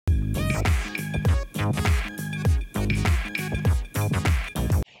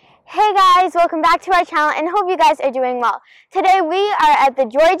guys, welcome back to our channel and hope you guys are doing well. Today we are at the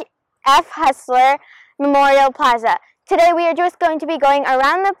George F. Hustler Memorial Plaza. Today we are just going to be going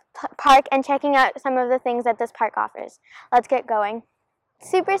around the park and checking out some of the things that this park offers. Let's get going.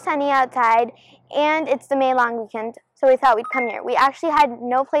 Super sunny outside and it's the May long weekend, so we thought we'd come here. We actually had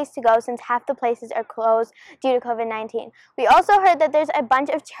no place to go since half the places are closed due to COVID-19. We also heard that there's a bunch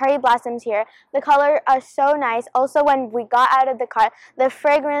of cherry blossoms here. The colors are so nice. Also, when we got out of the car, the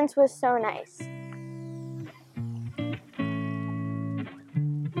fragrance was so nice.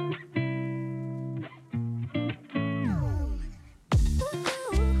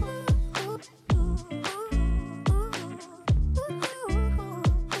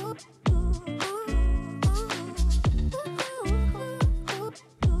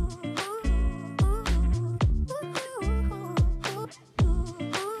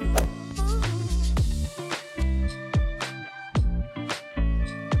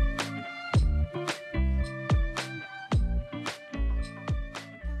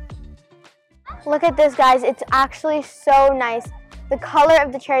 Look at this, guys. It's actually so nice. The color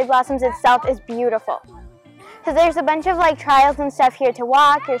of the cherry blossoms itself is beautiful. So there's a bunch of trials and stuff here to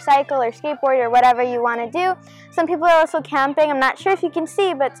walk or cycle or skateboard or whatever you want to do. Some people are also camping. I'm not sure if you can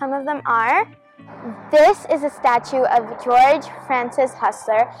see, but some of them are. This is a statue of George Francis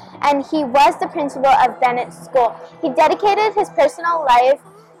Hustler, and he was the principal of Bennett School. He dedicated his personal life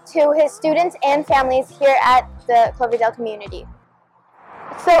to his students and families here at the Cloverdale community.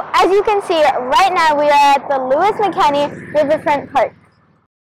 So as you can see, right now we are at the Louise McKinney Riverfront Park.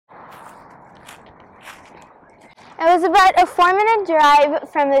 It was about a 4-minute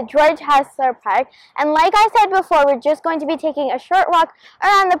drive from the George Hustler Park, and like I said before, we're just going to be taking a short walk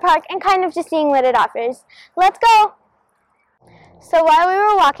around the park and kind of just seeing what it offers. Let's go! So while we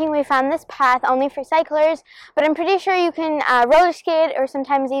were walking, we found this path only for cyclers, but I'm pretty sure you can roller skate or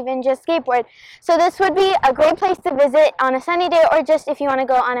sometimes even just skateboard. So this would be a great place to visit on a sunny day or just if you want to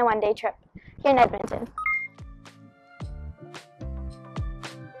go on a one-day trip here in Edmonton.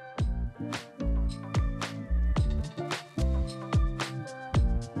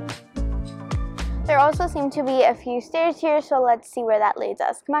 There also seem to be a few stairs here, so let's see where that leads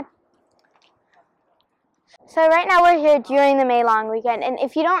us. Come on. So right now we're here during the May long weekend, and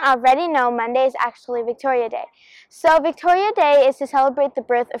if you don't already know, Monday is actually Victoria Day. So Victoria Day is to celebrate the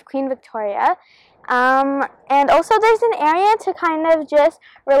birth of Queen Victoria, and also there's an area to kind of just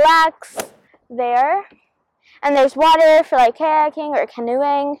relax there, and there's water for kayaking or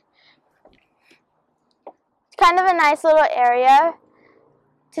canoeing. It's kind of a nice little area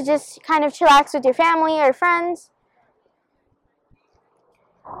to just kind of chillax with your family or friends.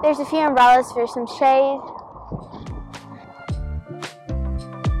 There's a few umbrellas for some shade.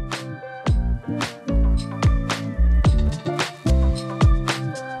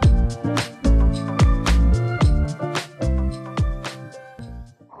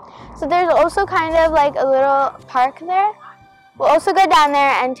 So there's also kind of a little park there. We'll also go down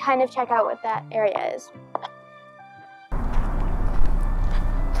there and kind of check out what that area is.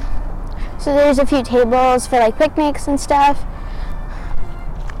 So there's a few tables for picnics and stuff.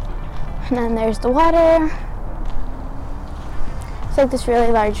 And then there's the water. It's this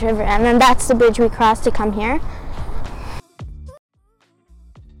really large river, and then that's the bridge we crossed to come here.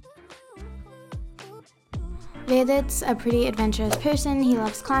 Vedith's a pretty adventurous person. He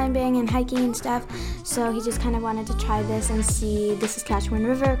loves climbing and hiking and stuff, so he just kind of wanted to try this and see the Saskatchewan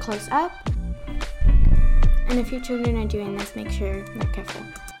River close up. And if your children are doing this, make sure they're careful.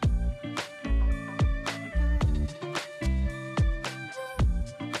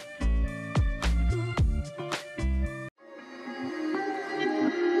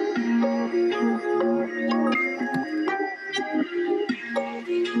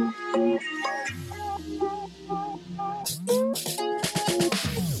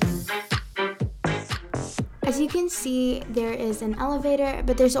 As you can see, there is an elevator,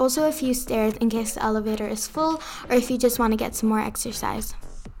 but there's also a few stairs in case the elevator is full or if you just want to get some more exercise.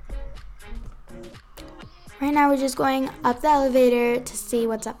 Right now we're just going up the elevator to see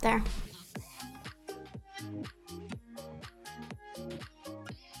what's up there.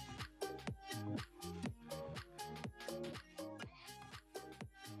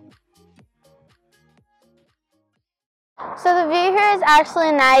 So the view here is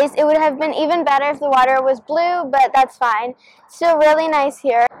actually nice. It would have been even better if the water was blue, but that's fine. It's still really nice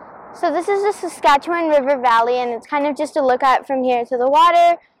here. So this is the Saskatchewan River Valley, and it's kind of just a look out from here to the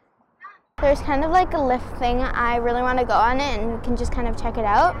water. There's kind of a lift thing. I really want to go on it, and you can just kind of check it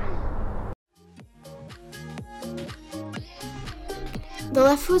out. The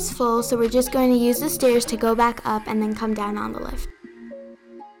lift was full, so we're just going to use the stairs to go back up and then come down on the lift.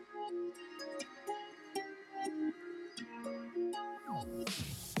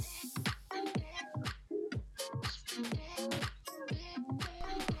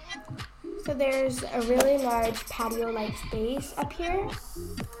 So there's a really large patio-like space up here.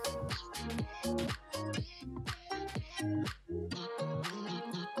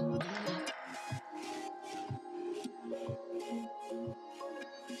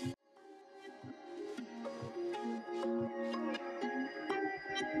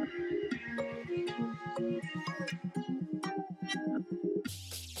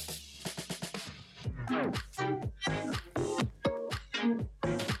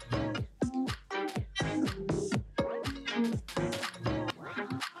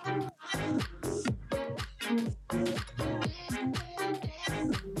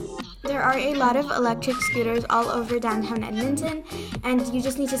 There are a lot of electric scooters all over downtown Edmonton, and you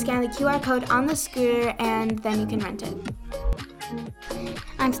just need to scan the QR code on the scooter and then you can rent it.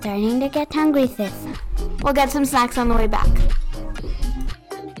 I'm starting to get hungry, sis. We'll get some snacks on the way back.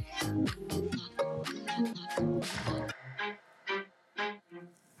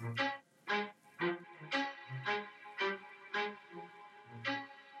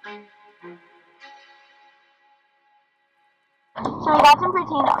 So we got some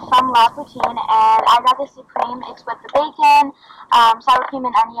poutine from La Poutine, and I got the Supreme. It's with the bacon, sour cream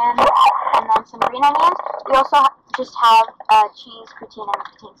and onion, and then some green onions. We also just have cheese poutine and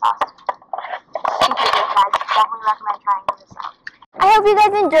poutine sauce. Super good, guys. Definitely recommend trying this out. I hope you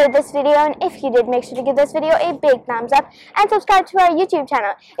guys enjoyed this video, and if you did, make sure to give this video a big thumbs up and subscribe to our YouTube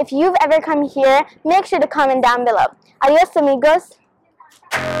channel. If you've ever come here, make sure to comment down below. Adios, amigos.